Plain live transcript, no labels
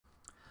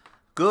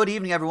Good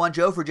evening, everyone.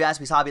 Joe for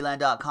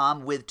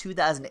JaspysHobbyland.com with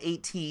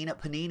 2018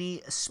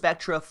 Panini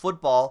Spectra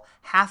Football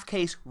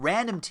Half-Case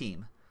Random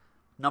Team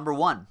number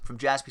 1 from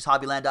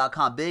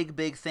JaspysHobbyland.com.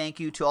 Big thank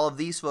you to all of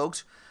these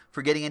folks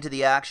for getting into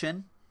the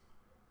action.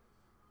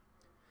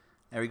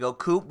 There we go.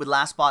 Coop with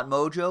Last Spot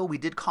Mojo. We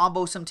did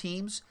combo some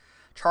teams.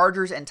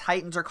 Chargers and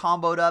Titans are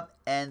comboed up,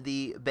 and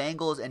the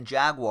Bengals and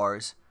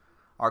Jaguars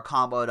are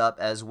comboed up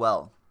as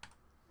well.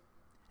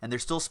 And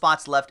there's still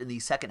spots left in the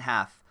second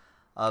half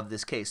of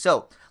this case.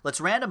 So let's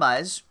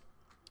randomize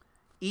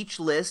each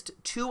list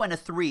 2 and a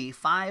 3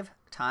 5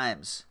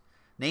 times.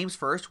 Names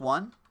first.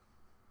 1,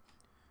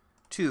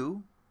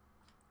 2,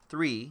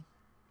 3,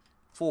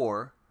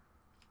 4,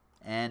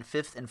 and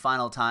 5th and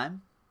final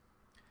time.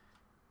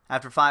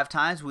 After 5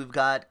 times, we've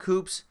got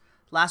Coop's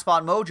Last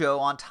Spot Mojo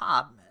on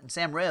top and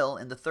Sam Rail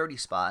in the 30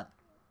 spot.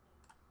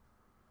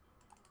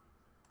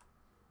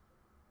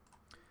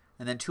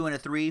 And then 2 and a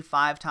 3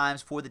 5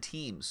 times for the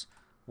teams.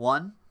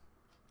 1,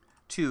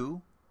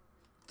 2,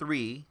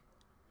 3,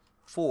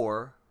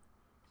 4,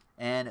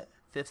 and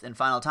 5th and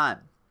final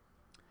time.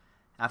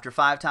 After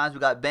 5 times, we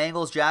got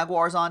Bengals,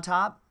 Jaguars on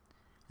top,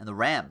 and the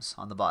Rams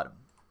on the bottom.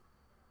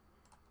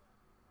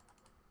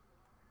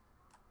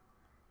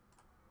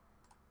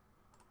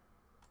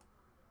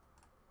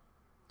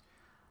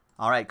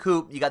 All right,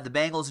 Coop, you got the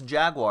Bengals and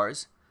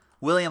Jaguars.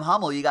 William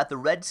Hummel, you got the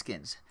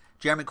Redskins.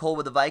 Jeremy Cole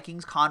with the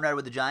Vikings, Conrad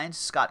with the Giants,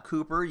 Scott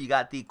Cooper, you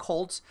got the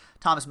Colts,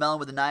 Thomas Mellon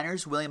with the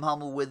Niners, William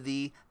Hummel with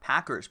the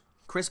Packers,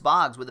 Chris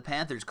Boggs with the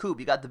Panthers, Coop,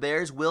 you got the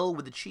Bears, Will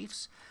with the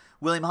Chiefs,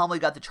 William Hummel,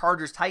 you got the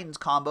Chargers-Titans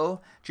combo,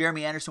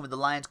 Jeremy Anderson with the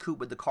Lions, Coop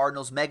with the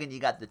Cardinals, Megan, you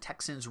got the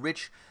Texans,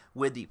 Rich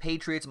with the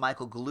Patriots,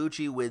 Michael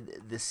Gallucci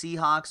with the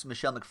Seahawks,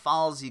 Michelle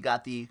McFalls, you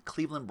got the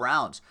Cleveland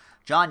Browns,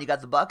 John, you got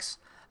the Bucks,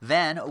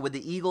 Van with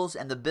the Eagles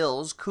and the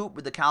Bills. Coop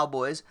with the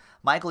Cowboys.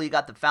 Michael, you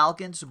got the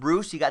Falcons.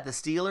 Bruce, you got the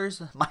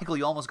Steelers. Michael,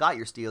 you almost got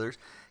your Steelers.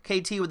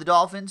 KT with the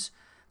Dolphins.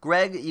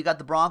 Greg, you got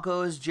the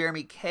Broncos.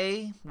 Jeremy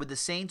K with the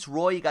Saints.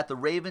 Roy, you got the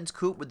Ravens.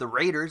 Coop with the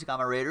Raiders. You got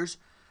my Raiders.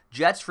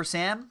 Jets for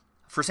Sam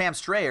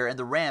Strayer, and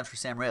the Rams for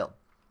Sam Rail.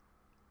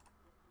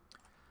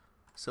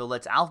 So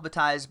let's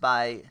alphabetize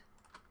by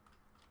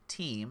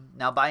team.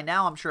 Now, by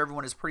now, I'm sure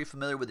everyone is pretty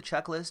familiar with the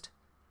checklist.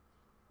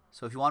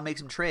 So if you want to make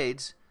some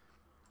trades,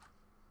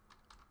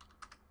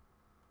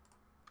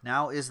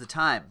 now is the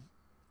time.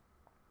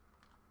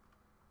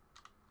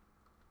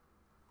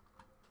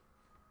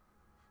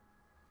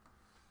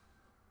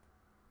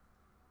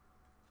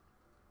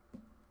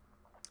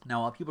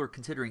 Now, while people are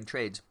considering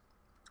trades,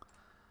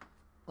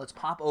 let's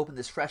pop open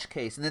this fresh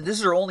case. And then this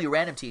is our only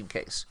random team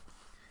case.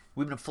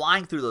 We've been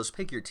flying through those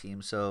pick your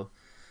teams, so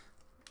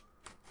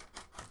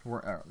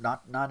we're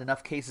not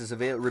enough cases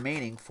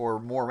remaining for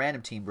more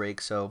random team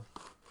breaks. So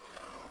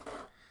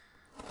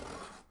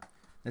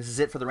this is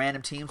it for the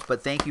random teams,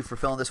 but thank you for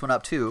filling this one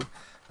up too,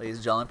 ladies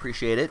and gentlemen.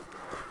 Appreciate it.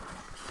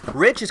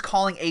 Rich is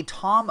calling a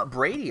Tom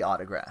Brady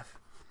autograph.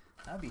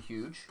 That'd be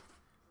huge.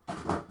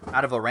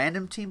 Out of a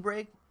random team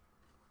break.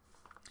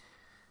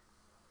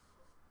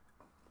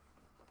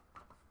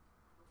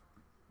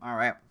 All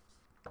right.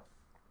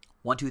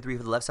 1, 2, 3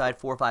 for the left side,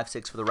 4, 5,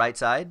 6 for the right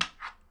side.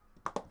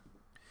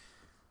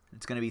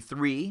 It's going to be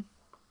 3.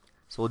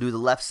 So we'll do the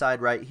left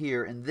side right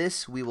here, and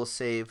this we will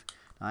save.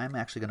 Now, I'm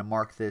actually going to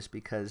mark this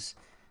because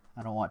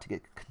I don't want to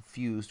get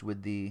confused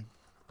with the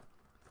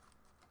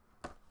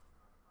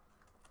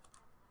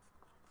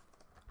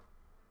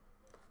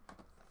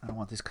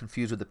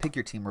pick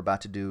your team we're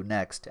about to do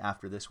next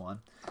after this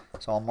one.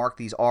 So I'll mark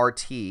these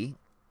RT.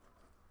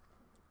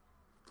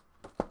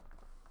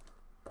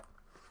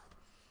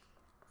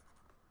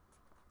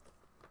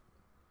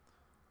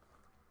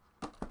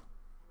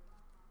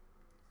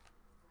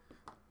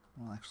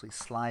 We'll actually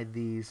slide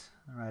these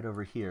right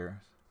over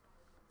here.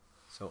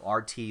 So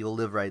RT, you'll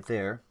live right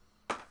there.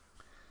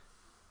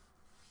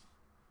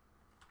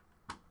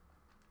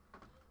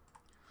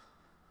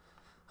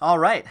 All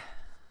right.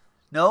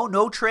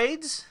 No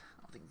trades?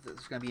 I don't think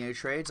there's going to be any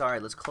trades. All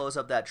right, let's close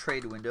up that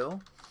trade window.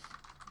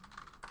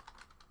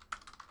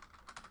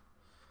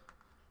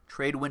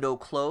 Trade window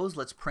closed.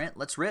 Let's print.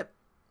 Let's rip.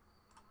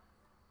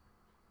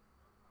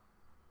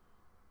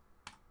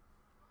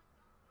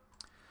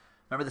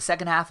 Remember, the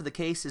second half of the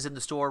case is in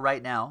the store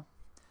right now.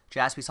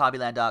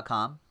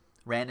 JaspysHobbyland.com.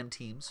 Random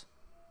teams.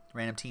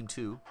 Random team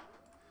 2.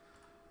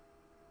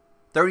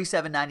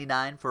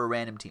 $37.99 for a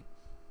random team.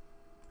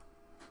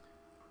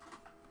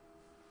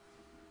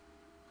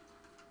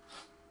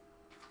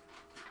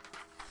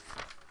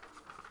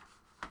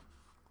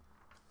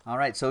 All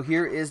right, so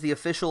here is the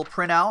official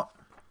printout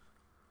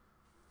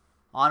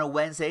on a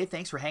Wednesday.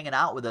 Thanks for hanging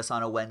out with us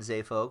on a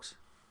Wednesday, folks.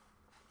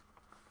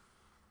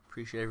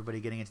 Appreciate everybody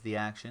getting into the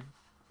action.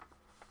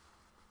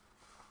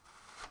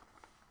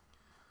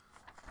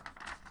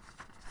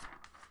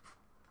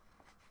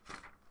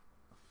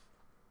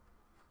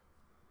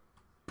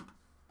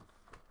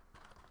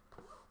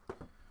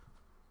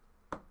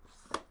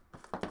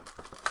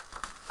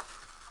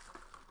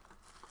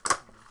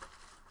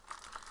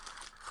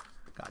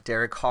 Got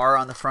Derek Carr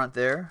on the front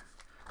there.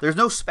 There's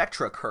no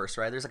Spectra curse,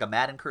 right? There's like a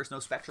Madden curse, no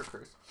Spectra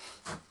curse.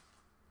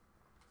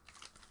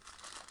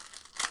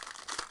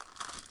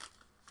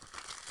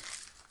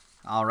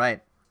 All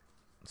right.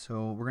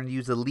 So we're going to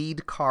use the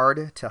lead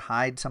card to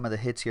hide some of the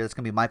hits here. That's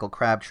going to be Michael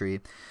Crabtree.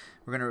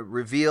 We're going to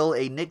reveal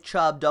a Nick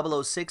Chubb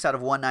 006 out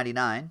of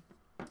 199.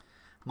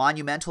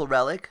 Monumental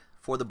relic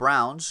for the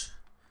Browns.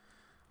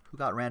 Who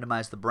got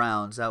randomized the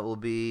Browns? That will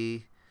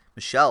be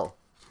Michelle.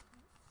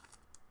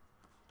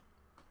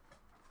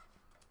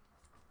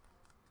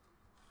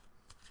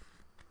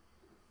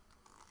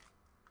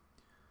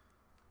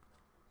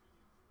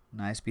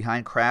 Nice.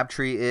 Behind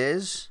Crabtree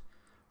is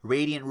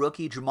Radiant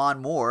rookie Jamon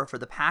Moore for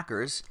the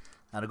Packers.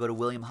 That'll go to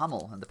William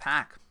Hummel and the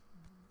pack.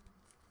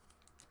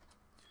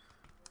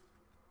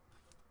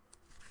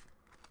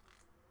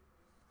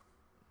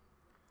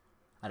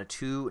 Out of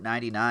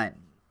 299.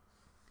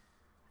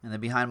 And then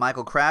behind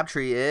Michael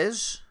Crabtree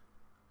is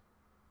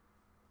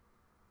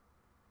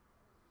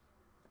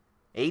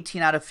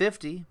 18 out of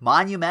 50.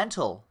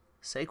 Monumental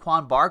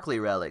Saquon Barkley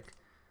relic.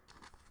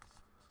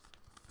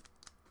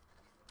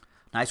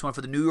 Nice one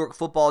for the New York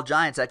Football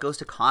Giants. That goes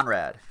to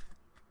Conrad.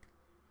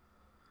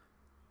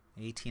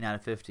 18 out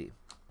of 50.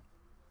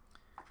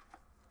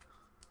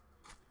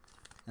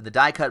 And the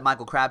die cut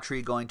Michael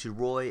Crabtree going to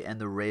Roy and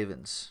the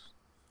Ravens.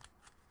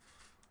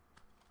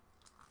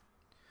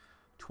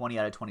 20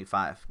 out of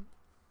 25.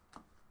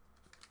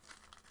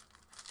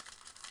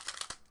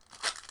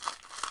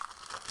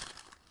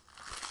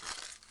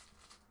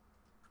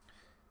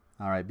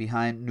 All right,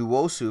 behind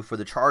Nwosu for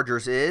the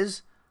Chargers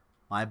is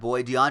my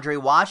boy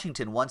DeAndre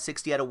Washington,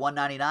 160 out of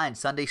 199,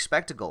 Sunday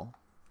Spectacle.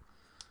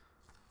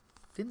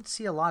 Didn't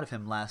see a lot of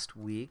him last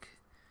week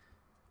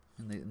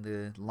in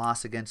the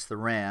loss against the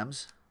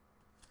Rams.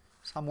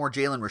 Saw more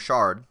Jalen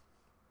Richard.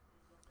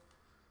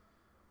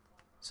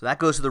 So that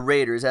goes to the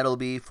Raiders. That'll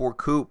be for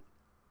Coop.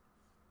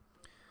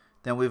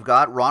 Then we've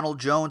got Ronald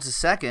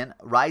Jones II,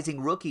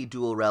 Rising Rookie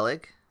Dual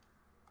Relic.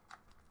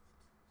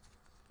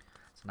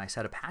 It's a nice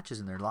set of patches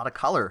in there. A lot of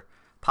color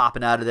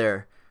popping out of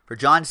there for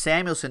John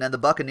Samuelson and the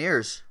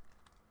Buccaneers.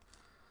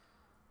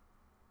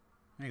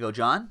 There you go,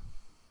 John.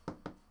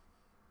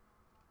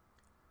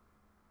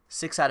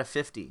 6 out of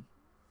 50.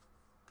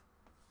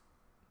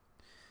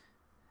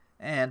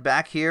 And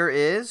back here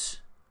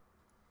is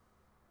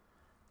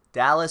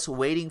Dallas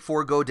waiting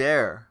for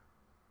Goddard.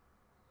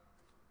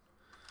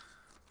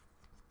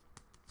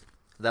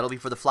 That'll be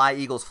for the Fly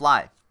Eagles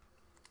Fly.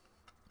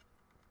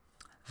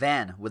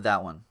 Van with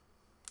that one.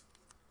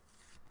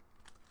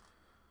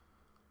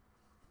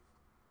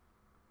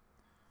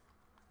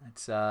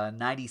 That's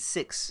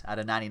 96 out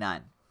of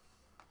 99.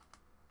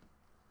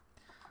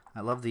 I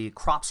love the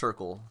crop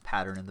circle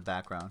pattern in the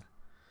background.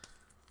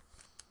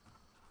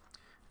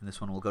 And this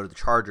one will go to the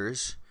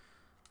Chargers.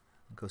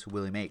 It goes to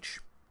William H.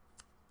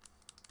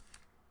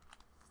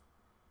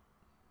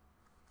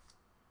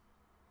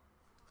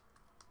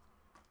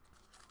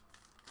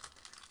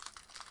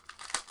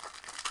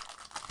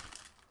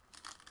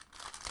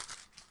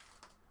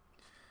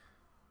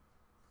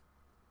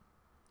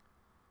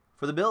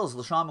 For the Bills,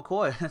 LaShawn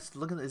McCoy.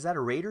 Look at, is that a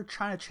Raider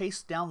trying to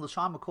chase down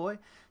LaShawn McCoy?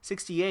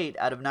 68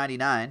 out of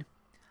 99.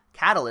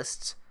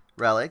 Catalysts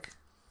relic.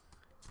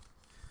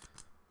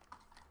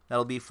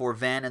 That'll be for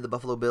Van and the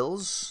Buffalo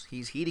Bills.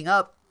 He's heating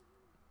up.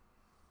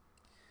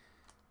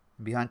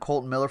 Behind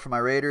Colton Miller for my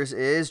Raiders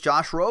is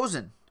Josh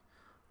Rosen.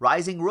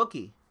 Rising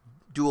Rookie.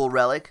 Dual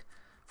relic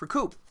for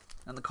Coop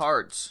and the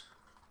Cards.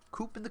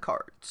 Coop and the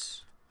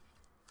Cards.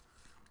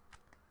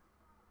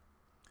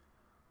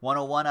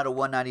 101 out of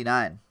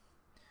 199.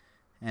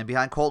 And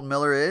behind Colton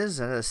Miller is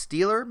a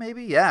Steeler,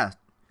 maybe? Yeah.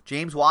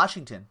 James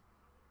Washington.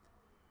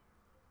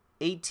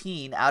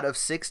 18 out of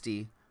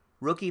 60.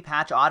 Rookie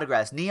patch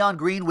autographs. Neon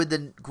green with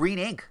the green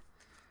ink.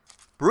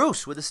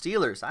 Bruce with the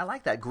Steelers. I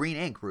like that green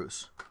ink,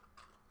 Bruce.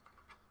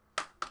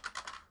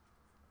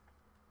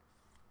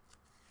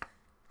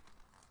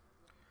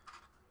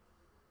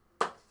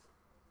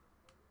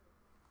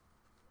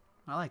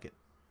 I like it.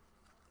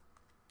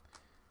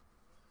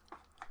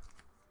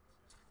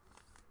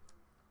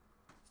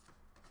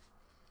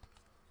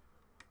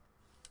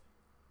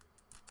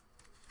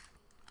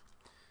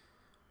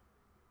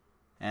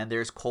 And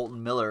there's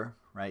Colton Miller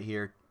right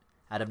here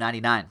out of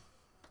 99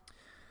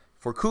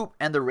 for Coop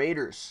and the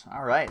Raiders.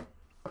 All right.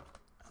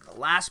 The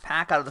last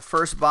pack out of the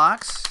first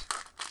box.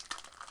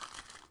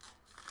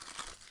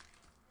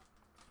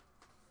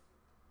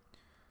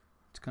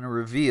 It's going to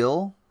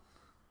reveal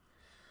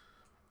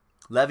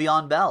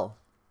Le'Veon Bell.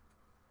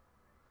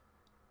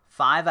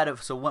 5 out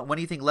of... So when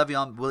do you think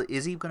Le'Veon...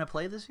 Is he going to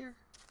play this year?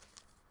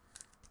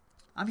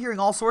 I'm hearing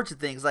all sorts of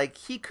things. Like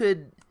he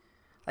could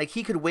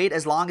wait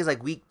as long as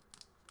like week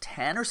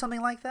 10 or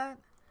something like that.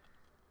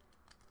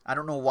 I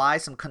don't know why.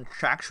 Some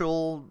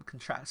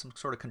some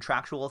sort of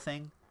contractual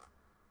thing.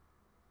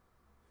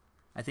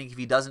 I think if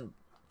he doesn't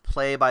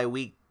play by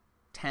week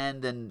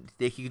 10, then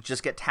he could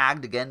just get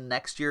tagged again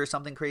next year or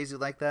something crazy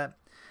like that.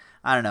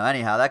 I don't know.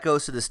 Anyhow, that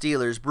goes to the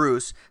Steelers.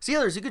 Bruce.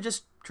 Steelers, you could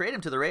just trade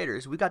him to the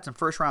Raiders. We got some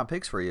first round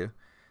picks for you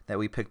that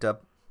we picked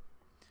up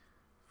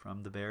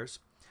from the Bears.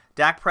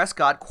 Dak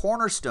Prescott,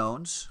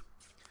 cornerstones.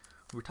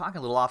 We were talking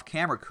a little off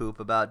camera, Coop,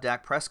 about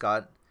Dak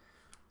Prescott.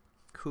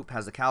 Coop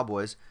has the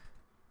Cowboys.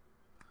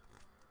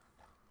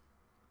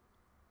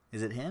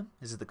 Is it him?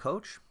 Is it the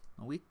coach?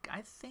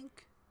 I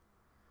think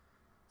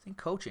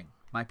coaching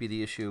might be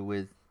the issue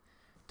with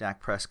Dak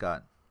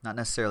Prescott. Not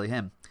necessarily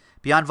him.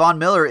 Beyond Von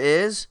Miller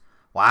is,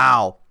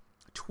 wow,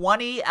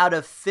 20 out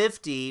of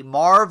 50,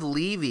 Marv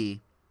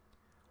Levy.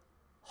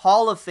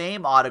 Hall of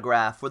Fame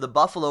autograph for the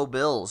Buffalo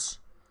Bills.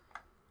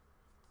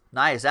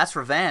 Nice. That's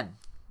for Van.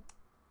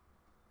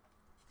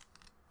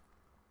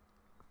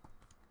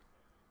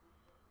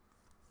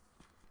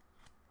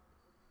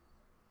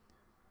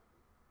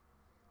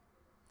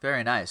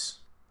 Very nice.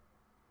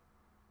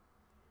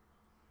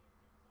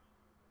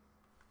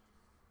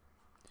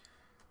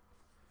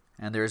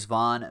 And there's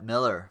Von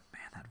Miller.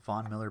 Man, that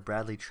Von Miller,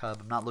 Bradley Chubb.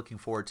 I'm not looking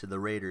forward to the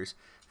Raiders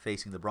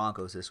facing the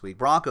Broncos this week.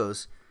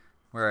 Broncos,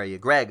 where are you?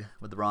 Greg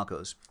with the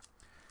Broncos.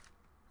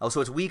 Oh,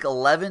 so it's week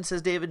 11,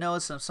 says David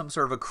Noah. Some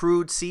sort of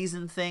accrued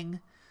season thing.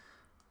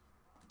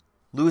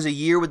 Lose a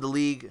year with the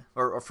league,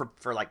 or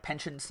for like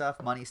pension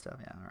stuff, money stuff.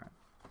 Yeah, all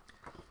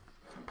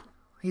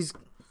right.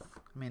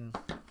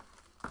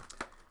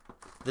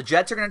 The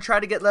Jets are going to try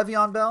to get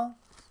Le'Veon Bell.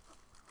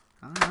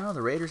 I don't know.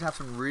 The Raiders have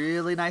some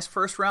really nice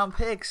first-round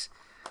picks.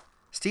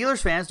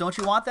 Steelers fans, don't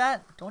you want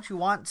that? Don't you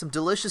want some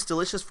delicious,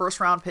 delicious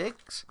first-round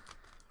picks?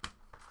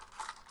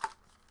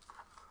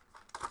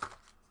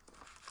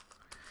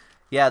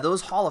 Yeah,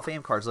 those Hall of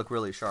Fame cards look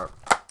really sharp.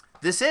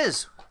 This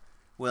is,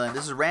 William,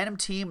 this is random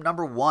team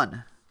number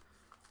 1.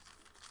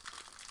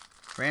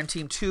 Random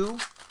team 2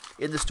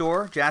 in the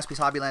store,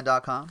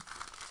 JaspysHobbyland.com.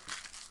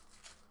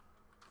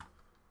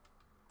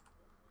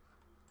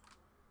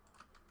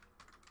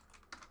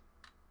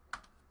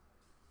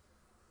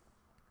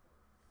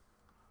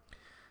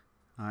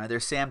 All right,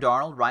 there's Sam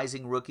Darnold,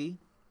 rising rookie.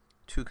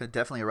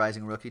 Definitely a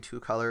rising rookie.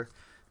 2-color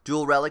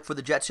dual relic for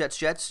the Jets. Jets.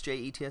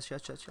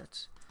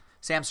 Jets.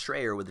 Sam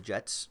Strayer with the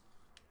Jets.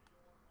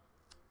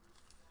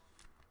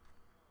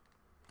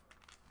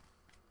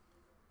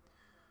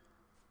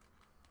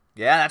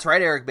 Yeah, that's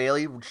right, Eric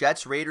Bailey.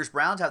 Jets, Raiders,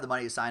 Browns have the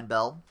money to sign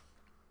Bell.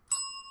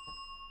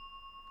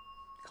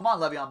 Come on,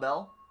 Le'Veon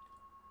Bell.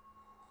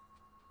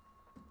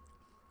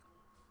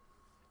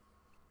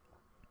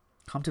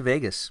 Come to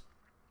Vegas.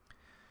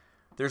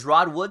 There's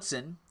Rod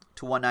Woodson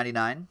to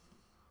 199.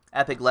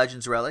 Epic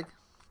Legends relic.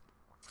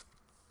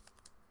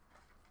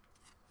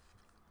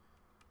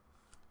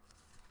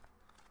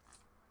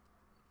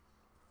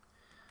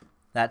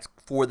 That's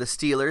for the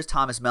Steelers.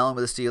 Thomas Mellon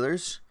with the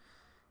Steelers.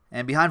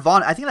 And behind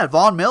Vaughn, I think that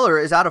Von Miller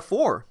is out of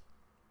 4.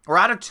 Or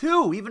out of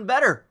 2, even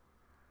better.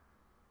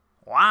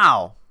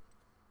 Wow.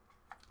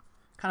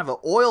 Kind of an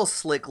oil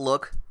slick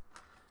look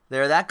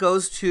there. That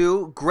goes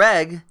to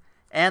Greg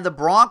and the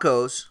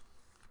Broncos.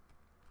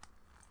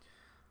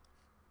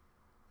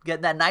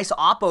 Getting that nice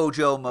Oppo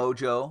Joe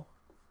mojo.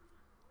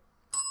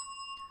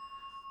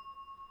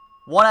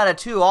 1 out of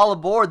 2, all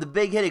aboard the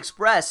Big Hit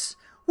Express.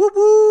 Whoop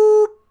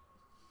whoop.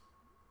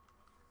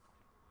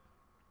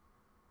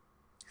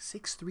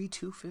 6'3",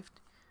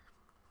 250.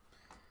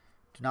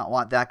 Do not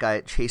want that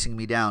guy chasing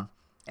me down.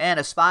 And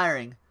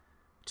aspiring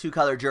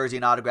 2-color jersey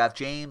and autograph,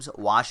 James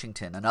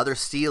Washington. Another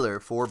Steeler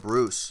for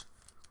Bruce.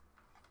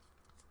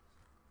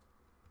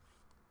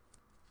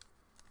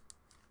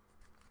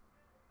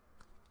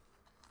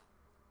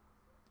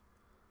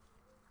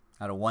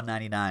 Out of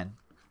 199.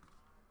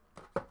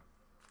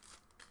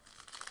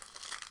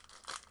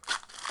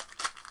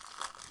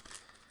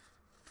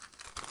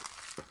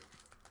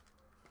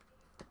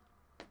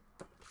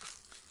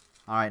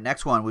 All right,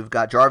 next one. We've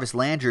got Jarvis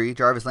Landry.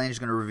 Jarvis Landry is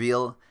going to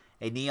reveal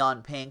a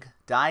neon pink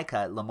die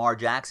cut. Lamar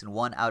Jackson,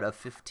 1 out of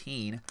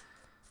 15.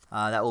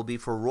 That will be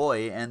for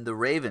Roy and the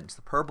Ravens,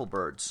 the Purple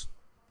Birds.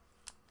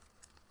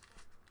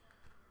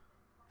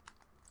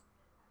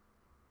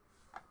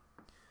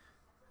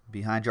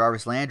 Behind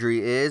Jarvis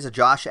Landry is a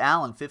Josh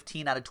Allen,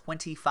 15 out of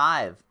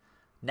 25.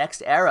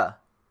 Next era.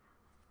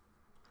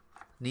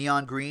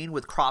 Neon green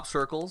with crop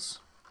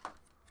circles.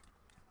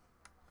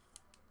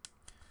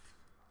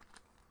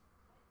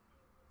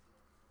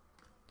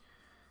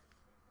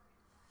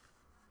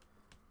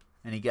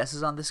 Any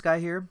guesses on this guy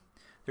here?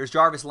 There's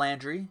Jarvis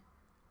Landry,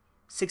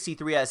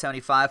 63 out of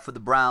 75 for the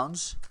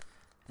Browns,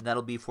 and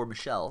that'll be for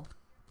Michelle.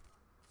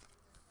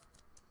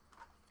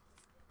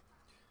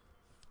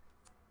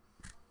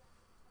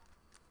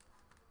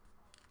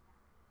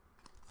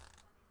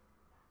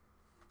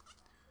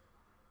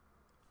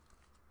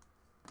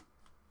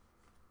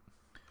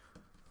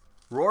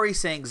 Rory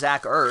saying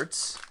Zach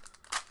Ertz.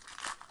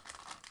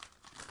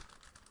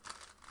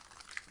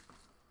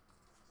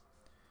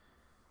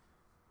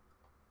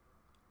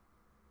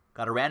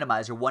 Got a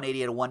randomizer,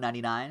 180 out of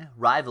 199.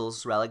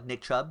 Rivals relic,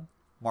 Nick Chubb,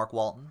 Mark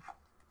Walton.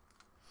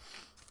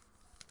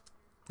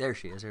 There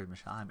she is. There's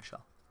Michelle. Hi,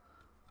 Michelle.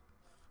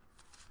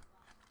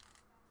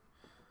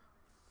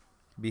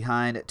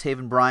 Behind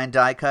Taven Bryan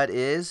die cut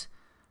is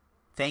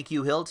Thank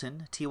You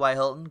Hilton, T.Y.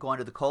 Hilton going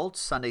to the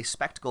Colts. Sunday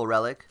Spectacle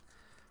relic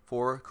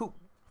for Coop.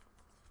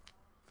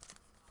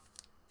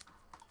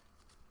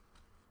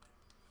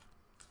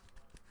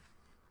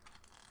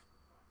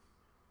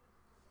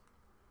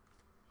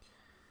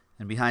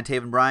 And behind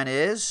Taven Bryan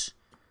is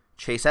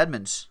Chase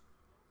Edmonds.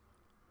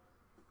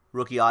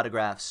 Rookie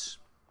autographs.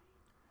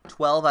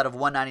 12 out of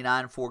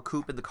 199 for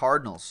Coop and the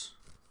Cardinals.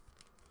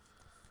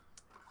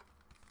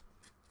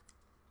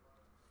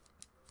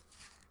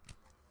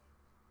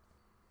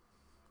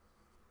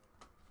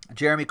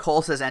 Jeremy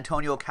Cole says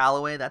Antonio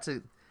Callaway. That's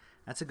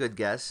a good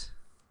guess.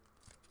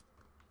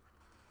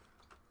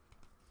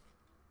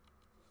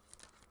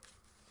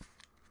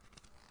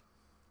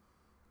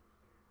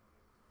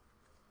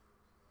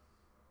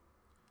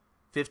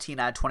 $15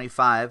 out of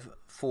 25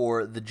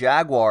 for the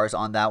Jaguars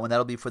on that one.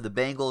 That'll be for the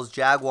Bengals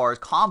Jaguars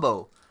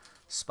combo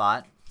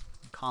spot,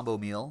 combo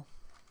meal.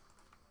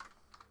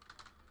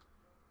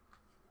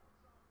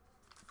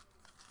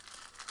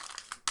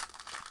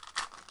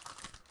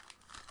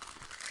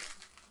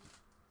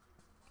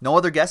 No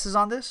other guesses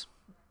on this?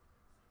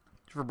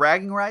 For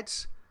bragging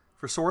rights,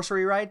 for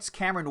sorcery rights,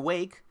 Cameron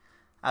Wake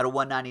out of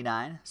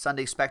 199.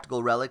 Sunday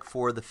Spectacle relic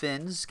for the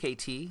Finns,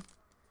 KT.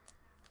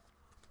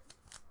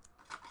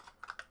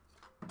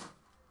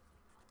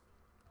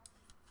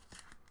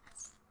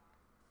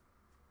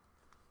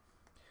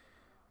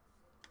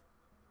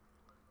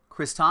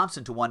 Chris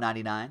Thompson to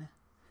 199.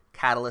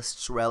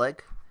 Catalyst's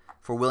relic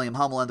for William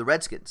Hummel and the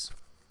Redskins.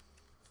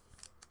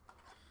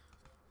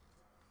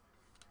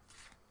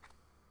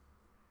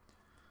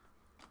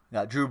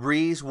 Got Drew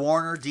Brees,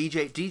 Warner,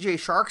 DJ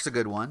Shark's a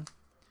good one.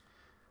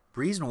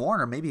 Brees and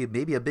Warner, maybe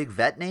a big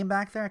vet name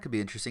back there. It could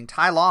be interesting.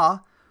 Ty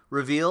Law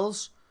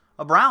reveals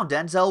a Brown,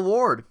 Denzel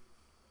Ward.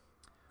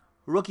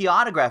 Rookie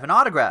autograph, an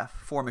autograph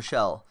for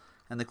Michelle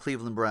and the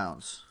Cleveland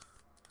Browns.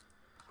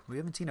 We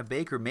haven't seen a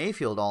Baker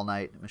Mayfield all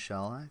night,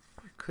 Michelle.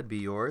 That could be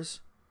yours.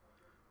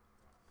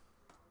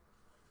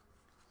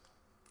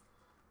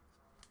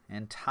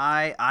 And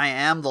Ty, I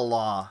am the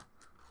law.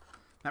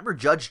 Remember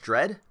Judge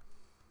Dredd?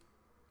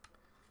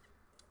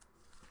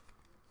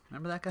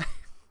 Remember that guy?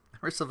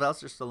 Remember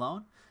Sylvester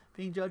Stallone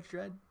being Judge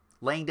Dredd?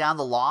 Laying down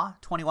the law.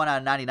 21 out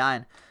of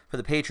 99 for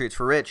the Patriots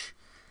for Rich.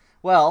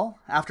 Well,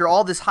 after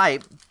all this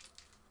hype,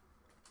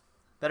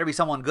 better be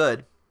someone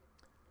good.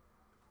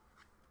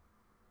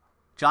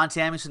 John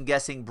Samuelson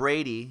guessing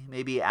Brady.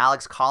 Maybe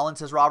Alex Collins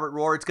says Robert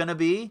Rohr. It's going to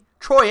be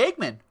Troy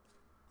Aikman.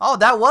 Oh,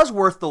 that was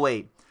worth the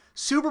wait.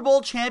 Super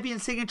Bowl champion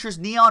signatures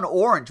neon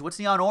orange. What's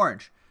neon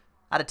orange?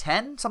 Out of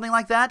 10? Something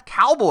like that?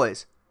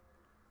 Cowboys.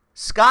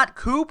 Scott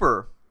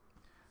Cooper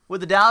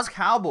with the Dallas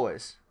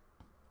Cowboys.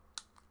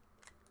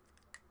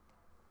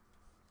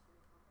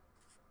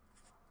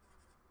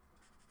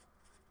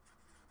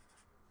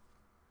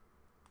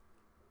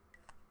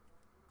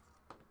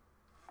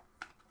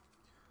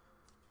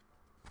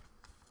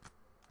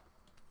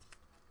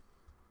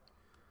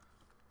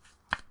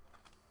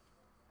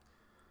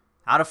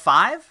 Out of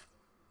 5?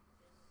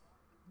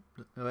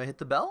 Do I hit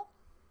the bell?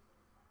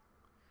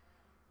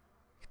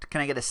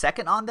 Can I get a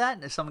second on that?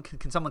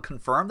 Can someone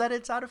confirm that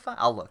it's out of 5?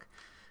 I'll look.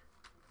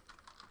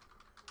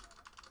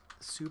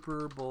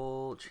 Super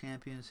Bowl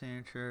champion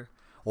signature.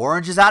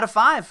 Orange is out of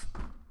 5.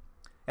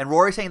 And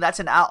Rory saying that's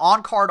an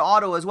on-card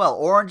auto as well.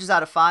 Orange is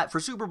out of 5.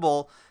 For Super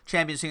Bowl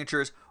champion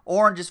signatures,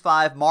 orange is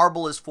 5,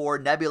 marble is 4,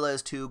 nebula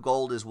is 2,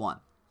 gold is 1.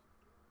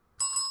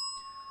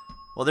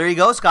 Well, there you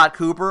go, Scott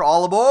Cooper.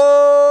 All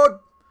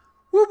aboard!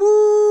 Whoop,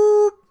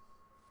 whoop.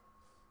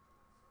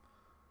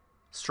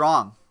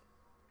 Strong.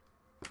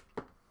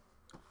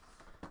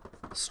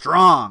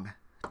 Strong.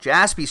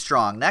 Jaspys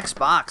strong. Next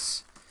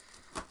box.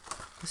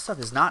 This stuff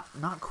is not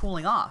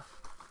cooling off.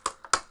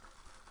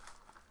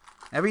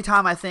 Every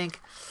time I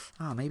think,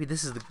 oh, maybe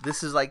this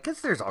is like,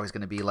 because there's always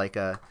going to be like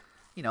a,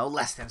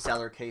 less than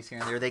stellar case here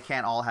and there. They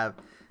can't all have.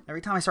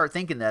 Every time I start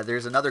thinking that,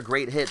 there's another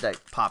great hit that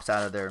pops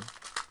out of there.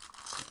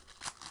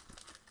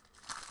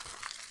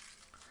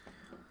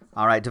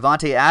 All right,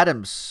 Devontae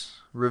Adams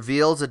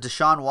reveals a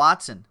Deshaun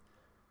Watson.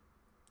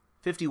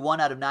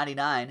 51 out of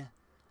 99.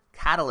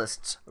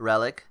 Catalyst's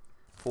relic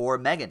for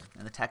Megan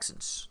and the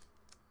Texans.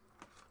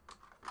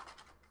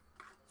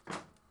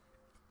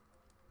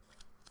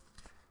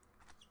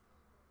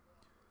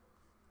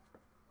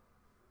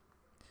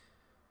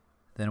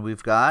 Then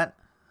we've got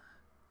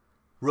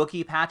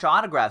rookie patch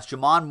autographs.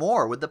 Jamon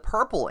Moore with the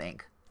purple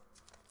ink.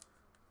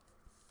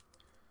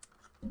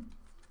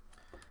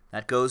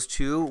 That goes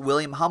to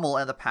William Hummel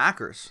and the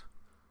Packers.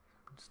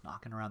 Just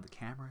knocking around the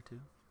camera,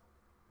 too.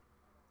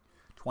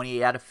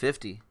 28 out of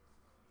 50.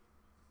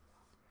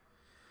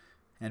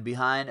 And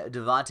behind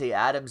Devontae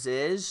Adams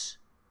is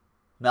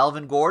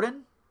Melvin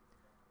Gordon.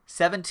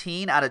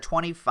 17 out of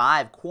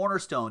 25.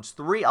 Cornerstones.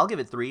 3. I'll give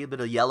it 3. A bit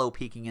of yellow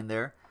peeking in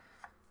there.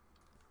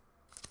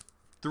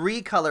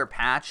 3-color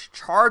patch.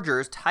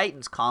 Chargers,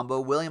 Titans combo.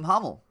 William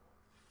Hummel.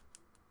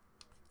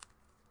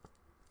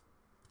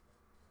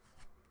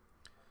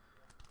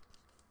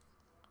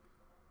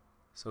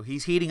 So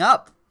he's heating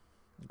up,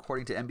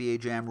 according to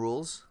NBA Jam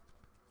rules.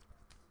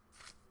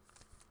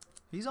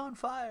 He's on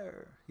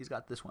fire. He's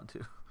got this one,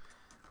 too.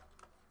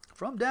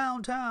 From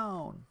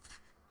downtown.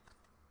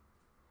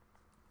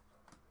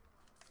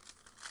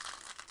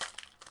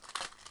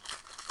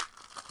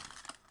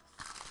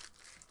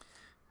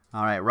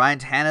 All right, Ryan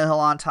Tannehill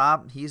on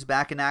top. He's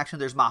back in action.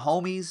 There's my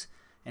homies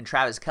and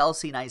Travis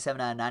Kelce,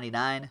 97 out of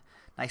 99.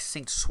 Nice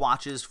synced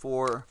swatches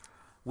for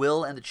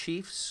Will and the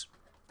Chiefs.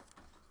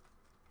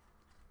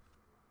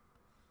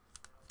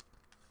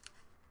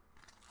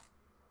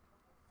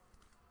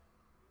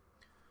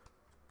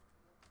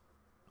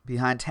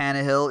 Behind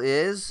Tannehill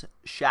is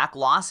Shaq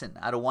Lawson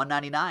out of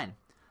 199.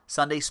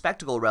 Sunday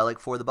Spectacle relic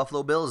for the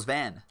Buffalo Bills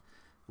van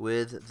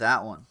with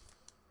that one.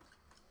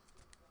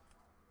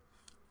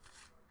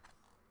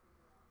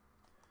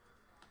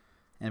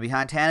 And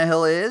behind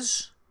Tannehill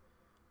is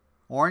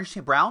Orange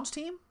team, Browns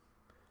team?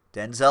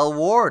 Denzel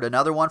Ward,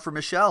 another one for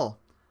Michelle.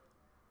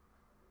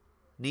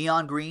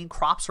 Neon green,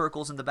 crop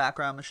circles in the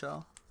background,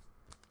 Michelle.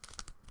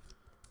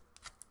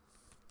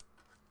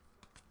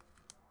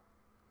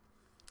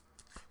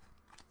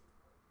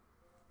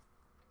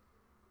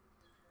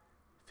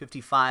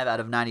 $55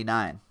 out of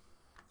 99.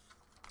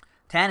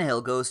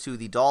 Tannehill goes to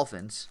the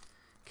Dolphins.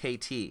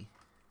 KT.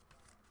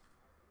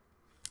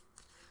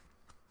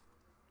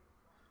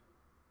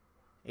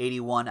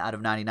 81 out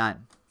of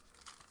 99.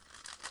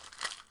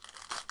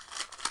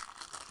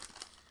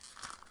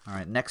 All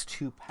right, next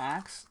two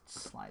packs.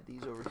 Let's slide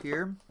these over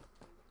here.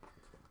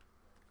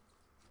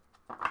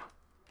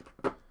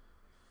 All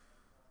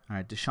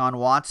right, Deshaun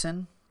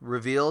Watson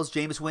reveals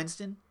Jameis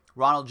Winston,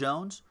 Ronald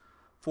Jones,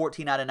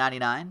 14 out of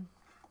 99.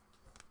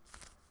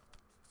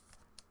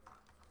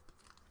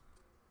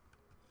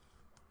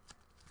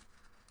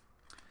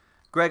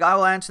 Greg, I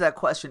will answer that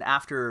question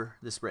after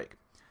this break.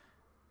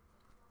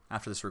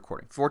 After this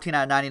recording. 14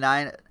 out of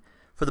 99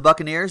 for the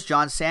Buccaneers,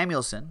 John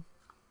Samuelson.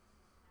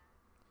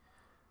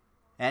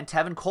 And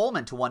Tevin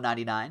Coleman to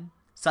 199.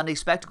 Sunday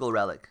Spectacle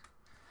relic.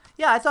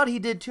 Yeah, I thought he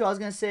did too. I was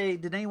going to say,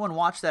 did anyone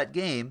watch that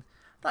game?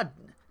 I thought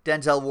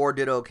Denzel Ward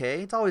did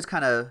okay. It's always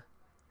kind of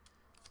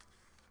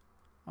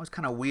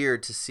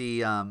weird to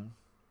see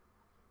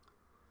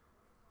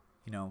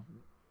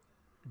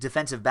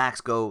defensive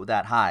backs go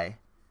that high.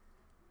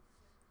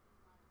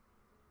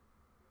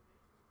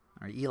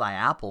 Or Eli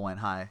Apple went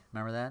high.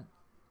 Remember that?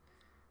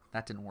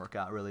 That didn't work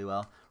out really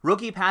well.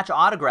 Rookie patch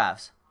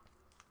autographs.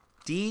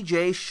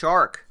 DJ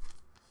Shark.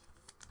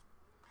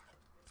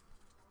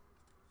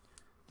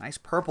 Nice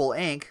purple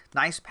ink.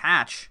 Nice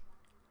patch.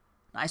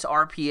 Nice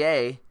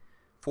RPA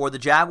for the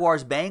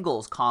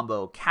Jaguars-Bengals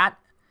combo.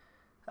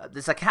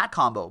 This is a cat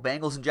combo.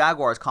 Bengals and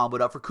Jaguars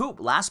comboed up for Coop.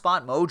 Last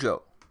spot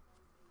mojo.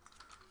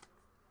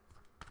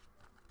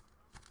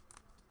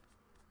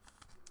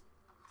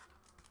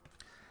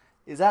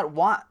 Is that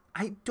what?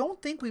 I don't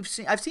think we've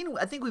seen. I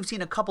think we've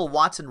seen a couple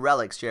Watson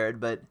relics, Jared,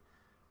 but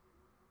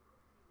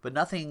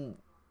nothing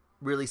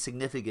really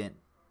significant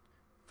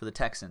for the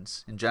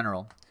Texans in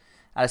general.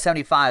 Out of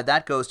 75,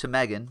 that goes to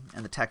Megan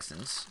and the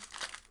Texans.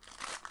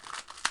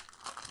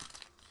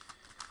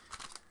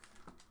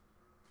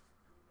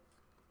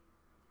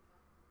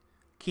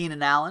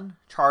 Keenan Allen,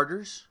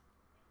 Chargers,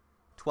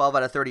 12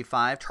 out of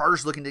 35.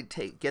 Chargers looking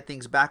to get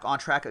things back on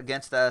track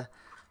against the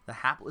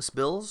hapless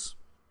Bills.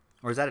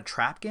 Or is that a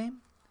trap game?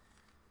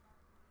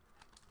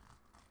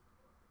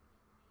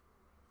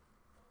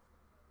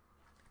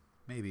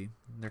 Maybe.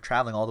 They're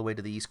traveling all the way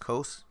to the East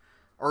Coast.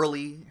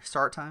 Early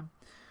start time.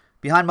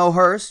 Behind Mo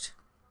Hurst,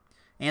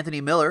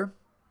 Anthony Miller.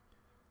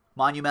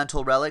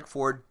 Monumental relic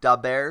for Da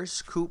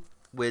Bears. Coop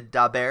with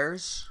Da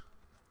Bears.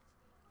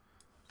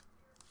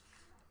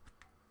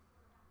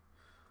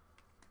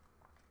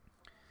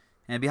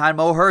 And behind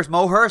Mo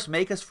Hurst,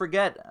 make us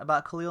forget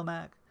about Khalil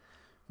Mack.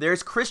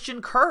 There's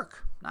Christian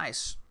Kirk.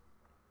 Nice.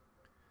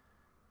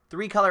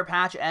 3-color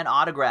patch and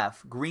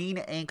autograph. Green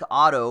ink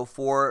auto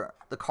for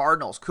the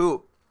Cardinals.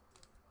 Coop.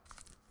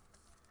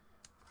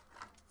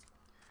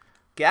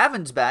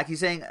 Gavin's back. He's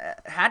saying,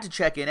 had to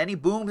check in. Any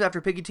booms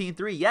after picking team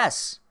 3?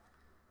 Yes.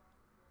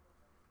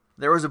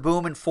 There was a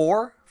boom in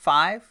 4,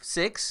 5,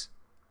 6.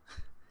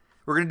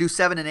 We're going to do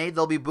 7 and 8.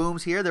 There'll be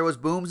booms here. There was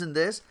booms in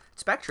this.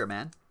 Spectra,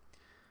 man.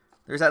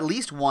 There's at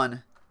least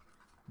one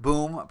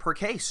boom per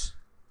case.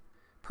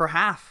 Per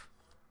half.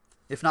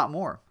 If not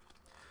more.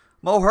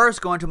 Mo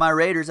Hurst going to my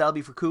Raiders. That'll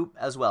be for Coop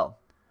as well.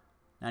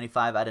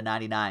 95 out of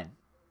 99.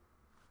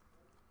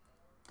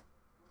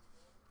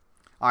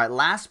 All right,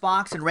 last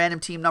box in random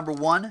team number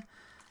 1.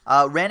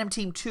 Random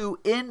team 2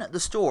 in the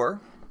store.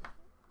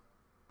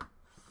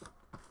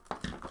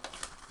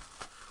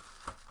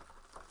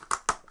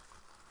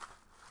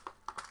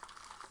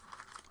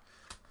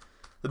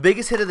 The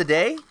biggest hit of the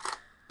day.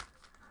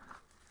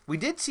 We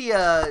did see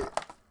a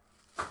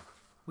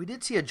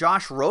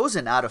Josh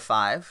Rosen out of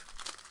 5.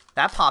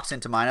 That pops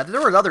into mind.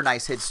 There were other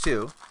nice hits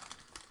too.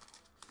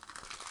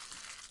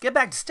 Get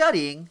back to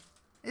studying.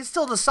 It's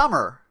still the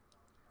summer.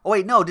 Oh,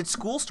 wait, no. Did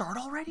school start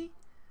already?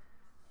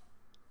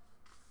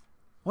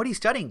 What are you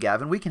studying,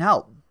 Gavin? We can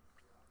help.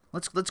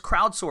 Let's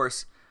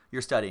crowdsource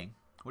your studying.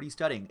 What are you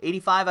studying?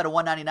 85 out of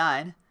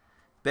 199.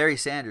 Barry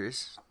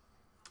Sanders.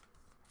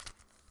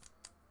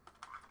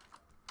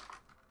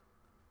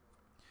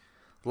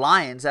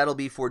 Lions, that'll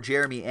be for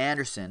Jeremy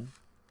Anderson.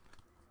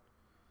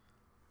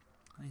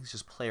 I think it's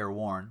just player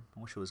worn.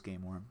 I wish it was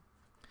game worn.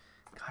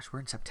 Gosh,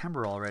 we're in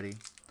September already.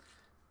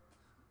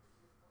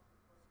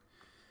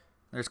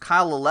 There's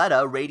Kyle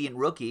Laletta, Radiant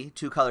Rookie,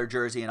 2-color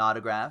jersey and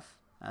autograph.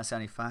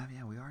 75.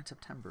 Yeah, we are in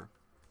September.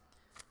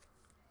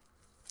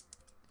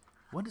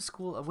 When did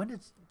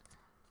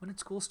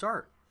school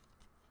start?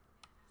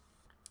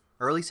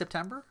 Early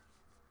September?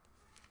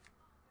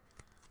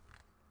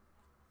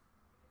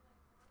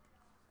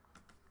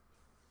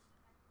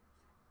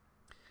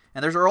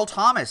 And there's Earl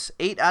Thomas,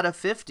 8 out of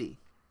 50.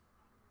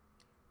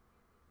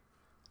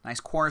 Nice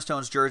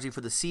Cornerstones jersey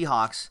for the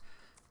Seahawks.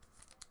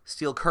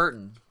 Steel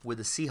curtain with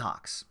the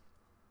Seahawks.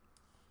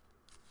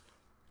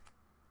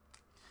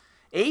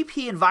 AP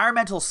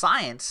Environmental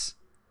Science.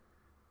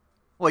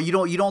 Well, you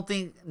don't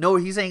think, no,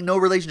 he's saying no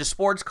relation to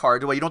sports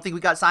cards. Well, you don't think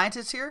we got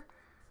scientists here?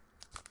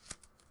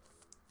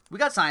 We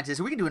got scientists.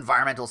 We can do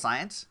environmental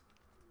science.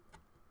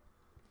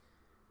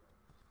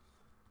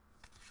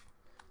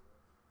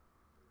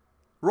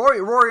 Rory,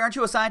 aren't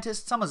you a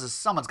scientist?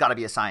 Someone's got to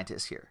be a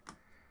scientist here.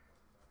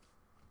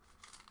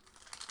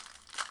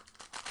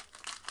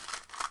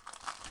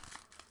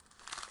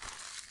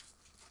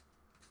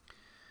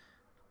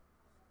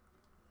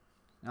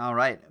 All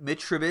right,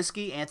 Mitch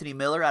Trubisky, Anthony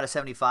Miller out of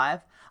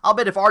 75. I'll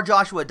bet if our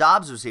Joshua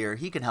Dobbs was here,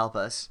 he can help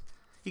us.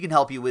 He can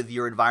help you with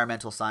your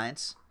environmental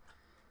science.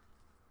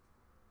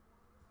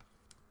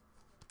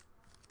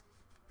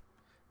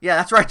 Yeah,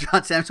 that's right,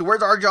 John Sampson.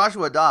 Where's our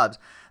Joshua Dobbs?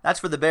 That's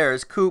for the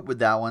Bears. Coop with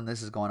that one.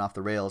 This is going off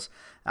the rails.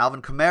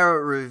 Alvin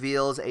Kamara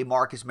reveals a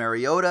Marcus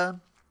Mariota.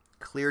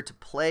 Clear to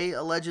play,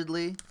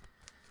 allegedly.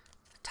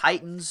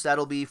 Titans,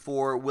 that'll be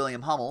for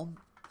William Hummel.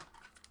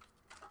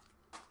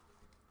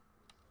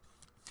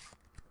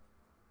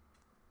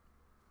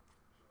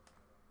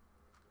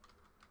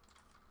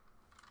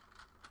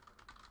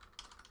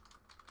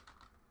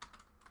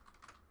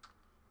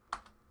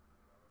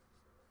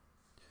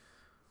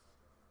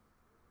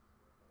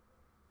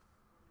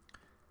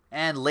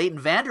 And Leighton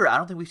Vander, I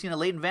don't think we've seen a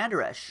Leighton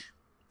Vander Esch.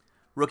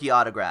 Rookie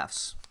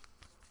autographs.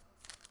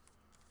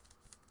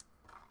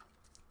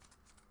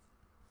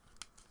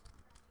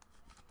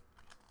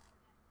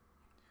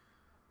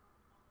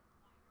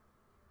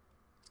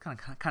 It's kind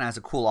of has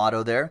a cool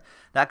auto there.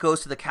 That goes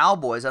to the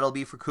Cowboys. That'll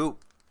be for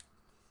Coop.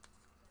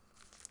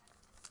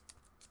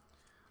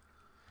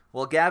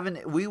 Well, Gavin,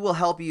 we will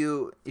help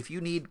you if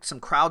you need some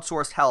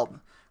crowdsourced help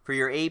for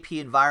your AP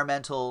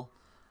environmental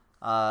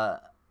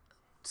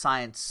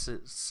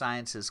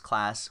sciences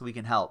class. We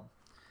can help.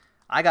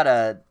 I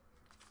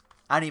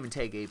don't even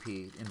take AP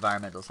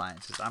environmental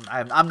sciences.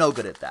 I'm no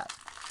good at that.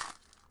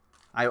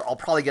 I'll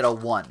probably get a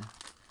 1.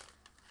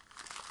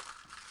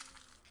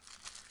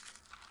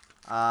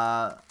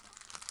 But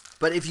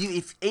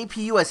if AP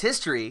US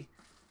history,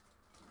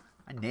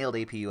 I nailed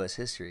AP US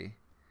history.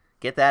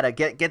 Get that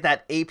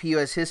AP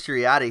US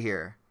history out of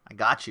here. I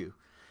got you.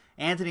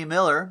 Anthony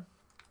Miller,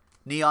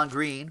 neon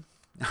green.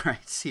 All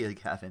right, see you,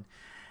 Gavin.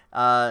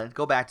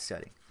 Go back to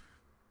study.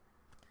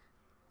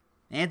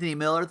 Anthony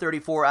Miller,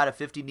 34 out of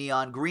 50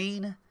 neon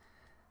green.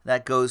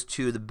 That goes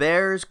to the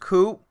Bears.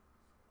 Coop.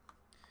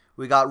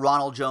 We got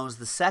Ronald Jones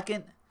II,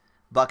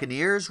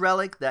 Buccaneers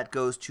relic. That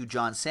goes to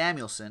John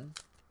Samuelson.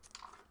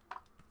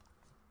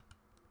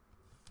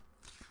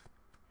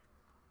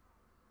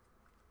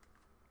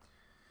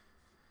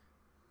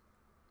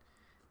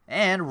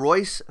 And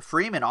Royce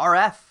Freeman,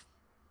 RF.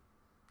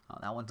 Oh,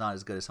 that one's not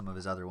as good as some of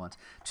his other ones.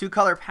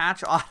 2-color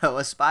patch auto,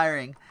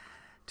 aspiring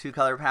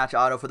 2-color patch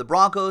auto for the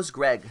Broncos.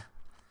 Greg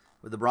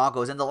with the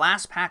Broncos. And the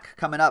last pack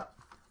coming up.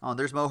 Oh,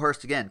 there's Mo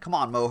Hurst again. Come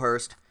on, Mo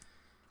Hurst.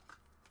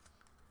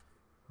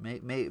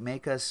 Make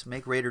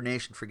Raider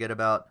Nation forget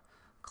about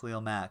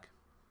Khalil Mack.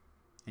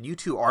 And you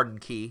too, Arden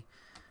Key,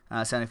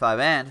 75.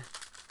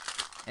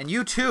 And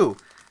you too,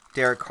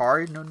 Derek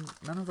Carr. None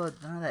of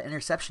that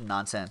interception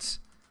nonsense.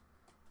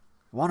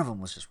 One of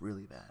them was just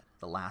really bad.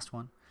 The last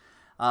one.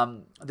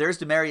 There's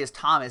Demaryius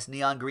Thomas,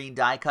 neon green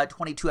die cut,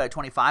 22 out of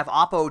 25.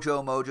 Oppo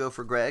Joe Mojo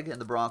for Greg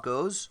and the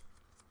Broncos.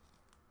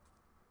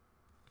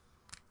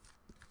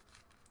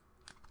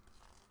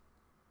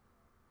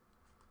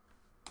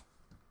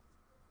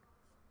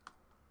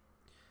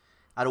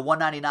 Out of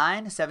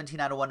 199, 17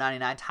 out of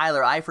 199.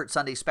 Tyler Eifert,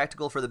 Sunday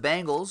Spectacle for the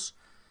Bengals.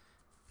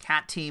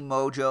 Cat Team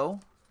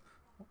Mojo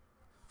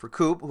for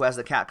Coop, who has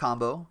the cat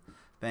combo.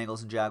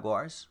 Bengals and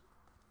Jaguars.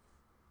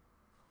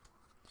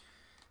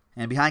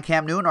 And behind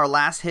Cam Newton, our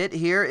last hit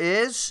here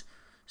is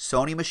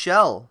Sony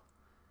Michel.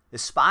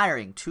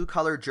 Aspiring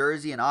 2-color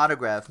jersey and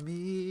autograph.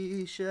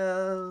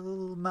 Michel,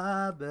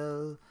 ma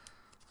belle.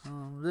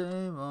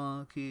 Les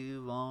mots qui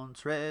vont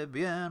très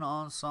bien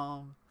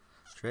ensemble.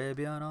 Très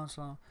bien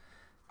ensemble.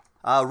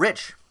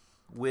 Rich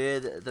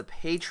with the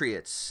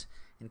Patriots.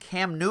 And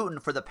Cam Newton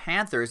for the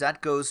Panthers.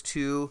 That goes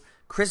to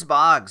Chris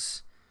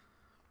Boggs.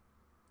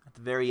 At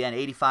the very end,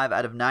 85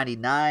 out of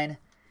 99.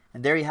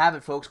 And there you have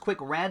it, folks. Quick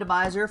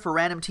randomizer for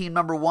random team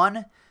number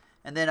 1.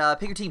 And then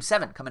pick your team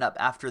 7 coming up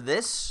after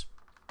this.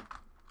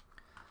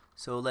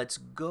 So let's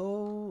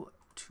go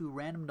to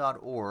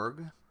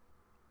random.org.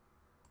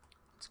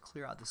 Let's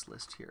clear out this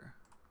list here.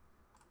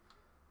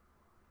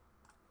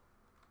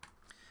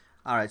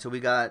 All right, so we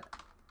got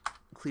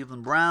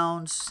Cleveland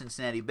Browns,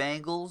 Cincinnati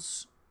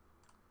Bengals,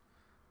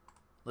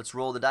 Let's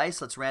roll the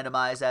dice. Let's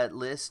randomize that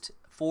list.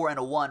 4 and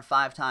a 1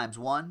 5 times.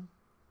 1,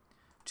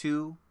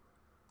 2,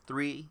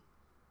 3,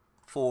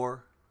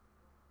 4,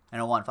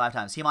 and a 1 5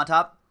 times. Team on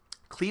top,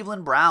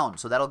 Cleveland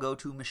Browns. So that'll go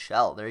to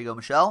Michelle. There you go,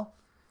 Michelle.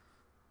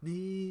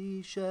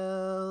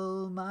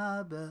 Michelle,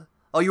 my belle.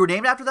 Oh, you were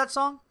named after that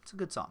song? It's a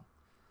good song.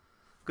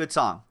 Good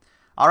song.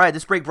 All right,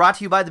 this break brought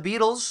to you by the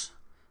Beatles.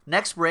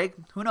 Next break,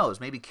 who knows?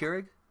 Maybe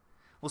Keurig?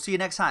 We'll see you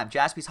next time.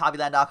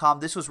 JaspysHobbyland.com.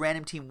 This was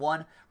Random Team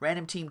 1.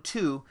 Random Team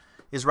 2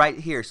 is right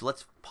here. So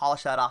let's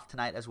polish that off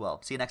tonight as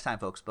well. See you next time,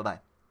 folks.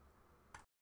 Bye-bye.